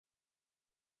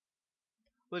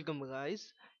Welcome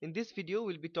guys. In this video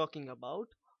we'll be talking about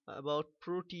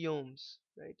proteomes,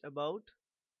 right? About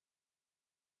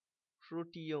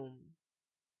proteome.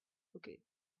 Okay.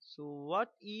 So what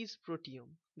is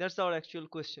proteome? That's our actual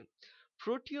question.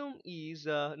 Proteome is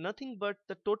nothing but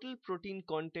the total protein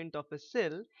content of a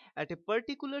cell at a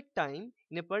particular time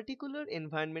in a particular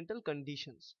environmental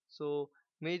conditions. So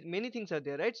many things are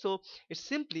there, right? So it's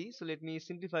simply, so let me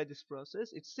simplify this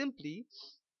process. It's simply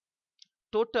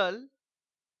total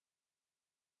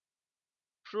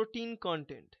protein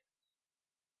content,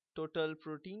 total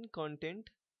protein content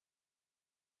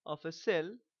of a cell,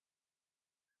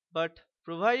 but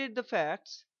provided the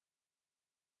facts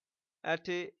at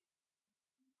a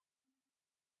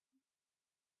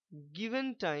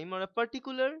given time or a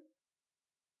particular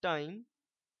time,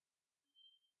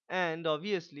 and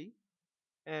obviously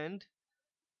and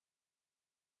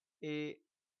a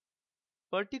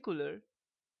particular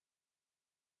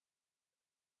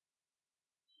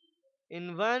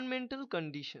environmental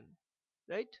condition,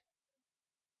 right?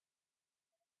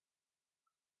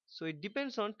 So it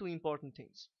depends on two important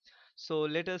things. So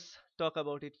let us talk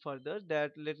about it further.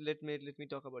 That let me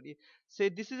talk about it. Say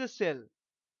this is a cell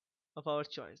of our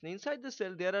choice. Now inside the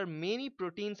cell there are many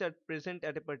proteins at present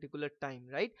at a particular time,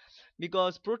 right?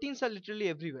 Because proteins are literally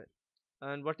everywhere,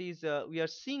 and what is we are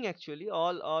seeing actually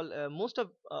all most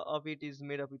of it is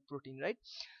made up with protein, right?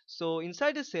 So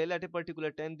inside a cell at a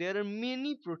particular time there are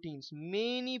many proteins,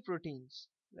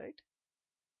 right?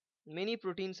 Many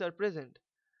proteins are present.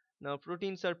 Now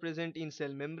proteins are present in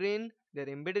cell membrane, they are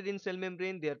embedded in cell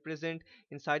membrane, they are present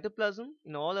in cytoplasm,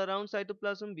 in all around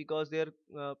cytoplasm, because they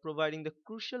are providing the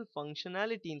crucial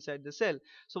functionality inside the cell.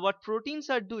 So what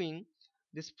proteins are doing,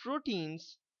 these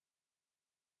proteins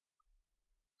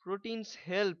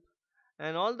help,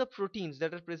 and all the proteins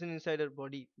that are present inside our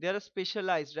body, they are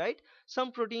specialized, right?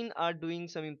 Some protein are doing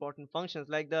some important functions,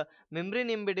 like the membrane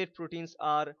embedded proteins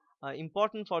are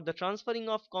important for the transferring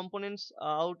of components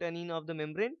out and in of the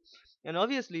membrane. And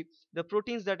obviously the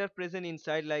proteins that are present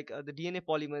inside, like the DNA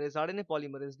polymerase, RNA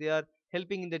polymerase, they are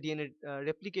helping in the DNA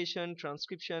replication,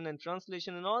 transcription and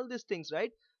translation and all these things,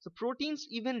 right? So proteins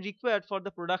even required for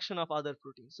the production of other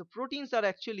proteins. So proteins are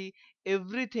actually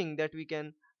everything that we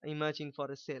can imagine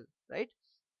for a cell, right?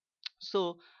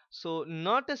 So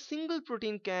not a single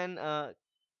protein can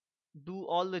do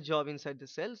all the job inside the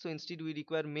cell. So instead we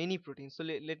require many proteins. So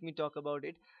let me talk about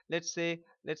it. Let's say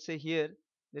here,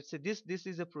 let's say this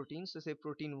is a protein. So say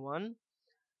protein 1,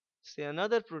 say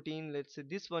another protein, let's say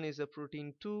this one is a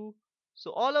protein 2.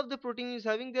 So all of the protein is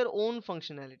having their own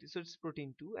functionality, so it's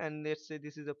protein 2. And let's say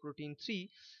this is a protein 3,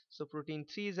 so protein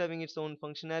 3 is having its own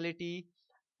functionality.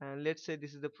 And let's say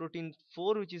this is the protein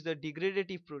 4, which is the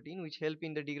degradative protein, which help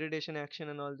in the degradation action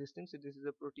and all these things. So this is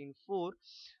a protein 4.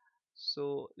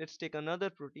 So let's take another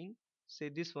protein, say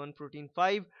this one, protein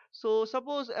 5. So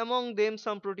suppose among them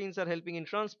some proteins are helping in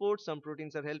transport, some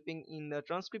proteins are helping in the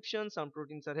transcription, some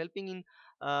proteins are helping in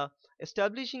uh,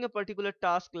 establishing a particular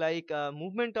task, like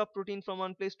movement of protein from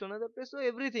one place to another place. So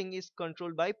everything is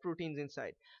controlled by proteins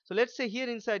inside. So let's say here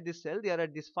inside this cell there are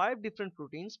these 5 different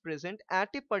proteins present at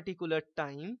a particular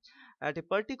time, at a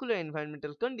particular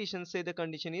environmental condition. Say the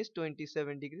condition is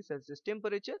 27 degrees Celsius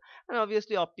temperature, and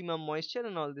obviously optimum moisture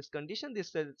and all this condition,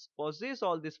 this cells possess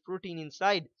all this protein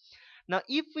inside. Now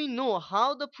if we know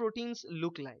how the proteins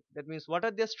look like, that means what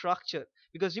are their structure,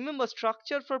 because remember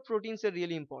structure for proteins are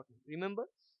really important. Remember,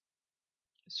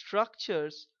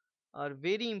 structures are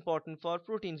very important for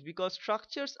proteins, because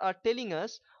structures are telling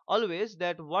us always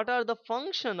that what are the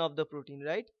function of the protein,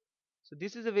 right? So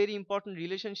this is a very important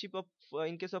relationship of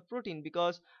in case of protein,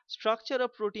 because structure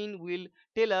of protein will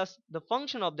tell us the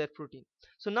function of that protein.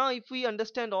 So now if we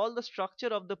understand all the structure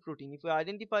of the protein, if we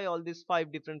identify all these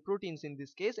 5 different proteins in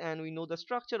this case, and we know the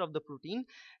structure of the protein,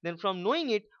 then from knowing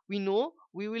it we know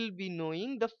we will be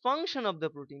knowing the function of the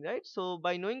protein, right? So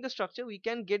by knowing the structure we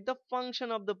can get the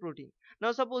function of the protein.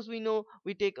 Now suppose we know,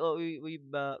 we take we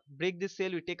break this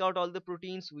cell, we take out all the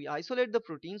proteins, we isolate the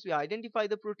proteins, we identify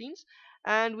the proteins,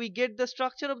 and we get the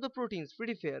structure of the proteins.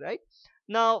 Pretty fair, right?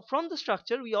 Now from the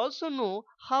structure we also know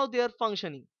how they are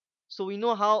functioning. So we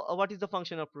know how what is the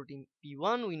function of protein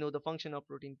P1, we know the function of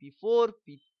protein P4,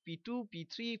 P2,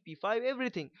 P3, P5,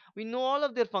 everything. We know all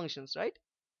of their functions, right?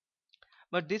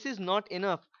 But this is not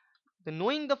enough. The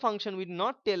knowing the function will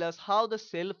not tell us how the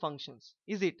cell functions,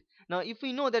 is it? Now if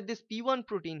we know that this P1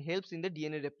 protein helps in the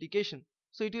DNA replication,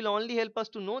 so it will only help us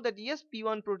to know that yes,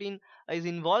 P1 protein is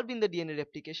involved in the DNA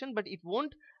replication, but it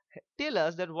won't tell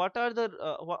us that what are the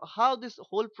how this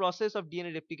whole process of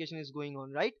DNA replication is going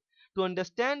on, right? To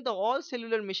understand the all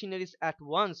cellular machineries at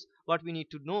once, what we need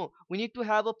to know, we need to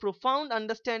have a profound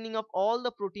understanding of all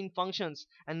the protein functions,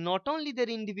 and not only their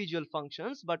individual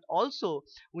functions, but also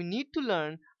we need to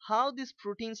learn how these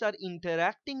proteins are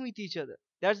interacting with each other.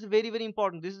 That's very, very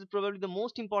important. This is probably the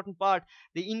most important part,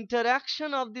 the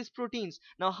interaction of these proteins.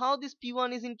 Now, how this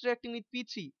P1 is interacting with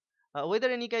P3, whether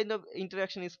any kind of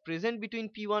interaction is present between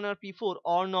P1 or P4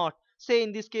 or not. Say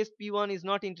in this case P1 is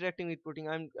not interacting with protein,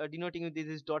 I'm denoting with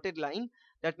this dotted line.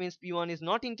 That means P1 is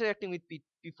not interacting with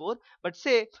P4. But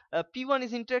say P1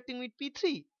 is interacting with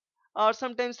P3, or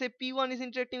sometimes say P1 is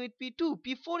interacting with P2,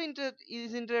 P4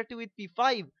 is interacting with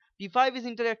P5, P5 is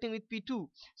interacting with P2.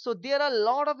 So there are a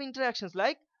lot of interactions,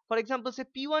 like for example say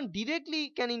P1 directly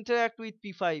can interact with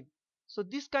P5. So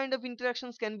this kind of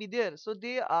interactions can be there. So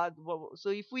they are, so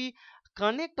if we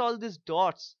connect all these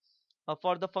dots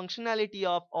for the functionality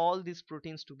of all these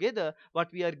proteins together,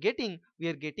 what we are getting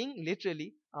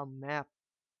literally a map,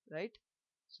 right?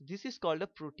 So this is called a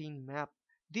protein map.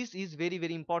 This is very,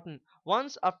 very important.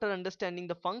 Once after understanding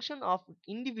the function of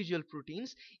individual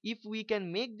proteins, if we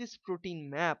can make this protein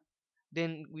map,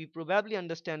 then we probably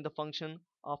understand the function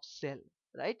of cell,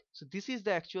 right? So this is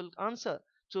the actual answer.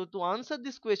 So to answer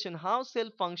this question, how cell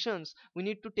functions, we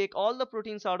need to take all the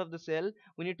proteins out of the cell,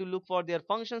 we need to look for their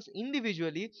functions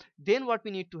individually. Then what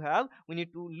we need to have, we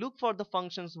need to look for the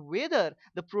functions whether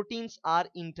the proteins are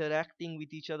interacting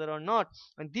with each other or not.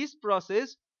 And this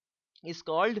process is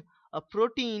called a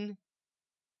protein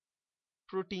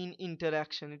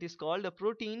interaction. It is called a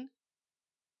protein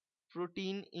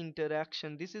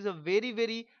interaction. This is a very,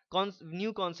 very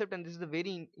new concept, and this is a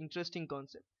very interesting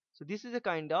concept. So this is a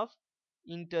kind of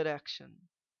interaction,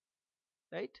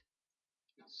 right?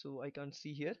 So I can't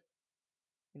see here.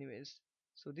 Anyways,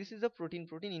 so this is a protein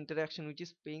interaction which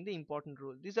is playing the important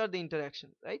role. These are the interaction,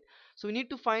 right? So we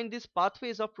need to find these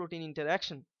pathways of protein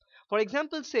interaction. For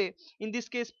example, say in this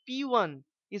case P1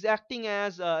 is acting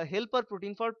as a helper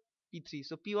protein for P3.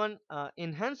 So P1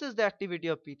 enhances the activity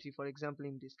of P3. For example,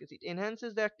 in this case it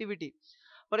enhances the activity.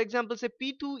 For example, say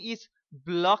P2 is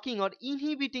blocking or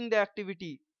inhibiting the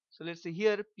activity. So let's say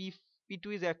here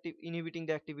P2 is inhibiting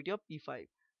the activity of P5.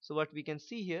 So what we can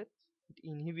see here, it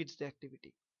inhibits the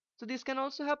activity. So this can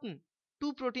also happen.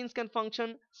 Two proteins can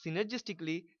function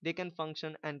synergistically, they can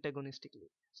function antagonistically.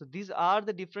 So these are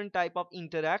the different type of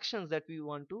interactions that we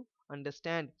want to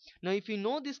understand. Now if we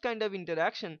know this kind of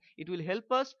interaction, it will help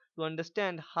us to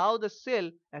understand how the cell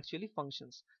actually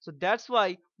functions. So that's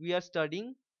why we are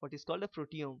studying what is called a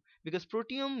proteome, because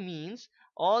proteome means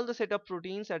all the set of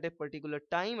proteins at a particular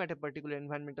time, at a particular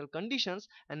environmental conditions,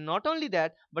 and not only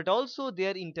that but also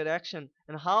their interaction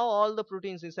and how all the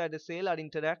proteins inside the cell are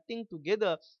interacting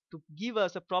together to give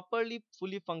us a properly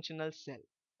fully functional cell,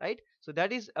 right? So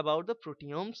that is about the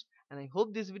proteomes, and I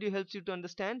hope this video helps you to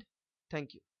understand.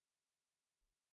 Thank you.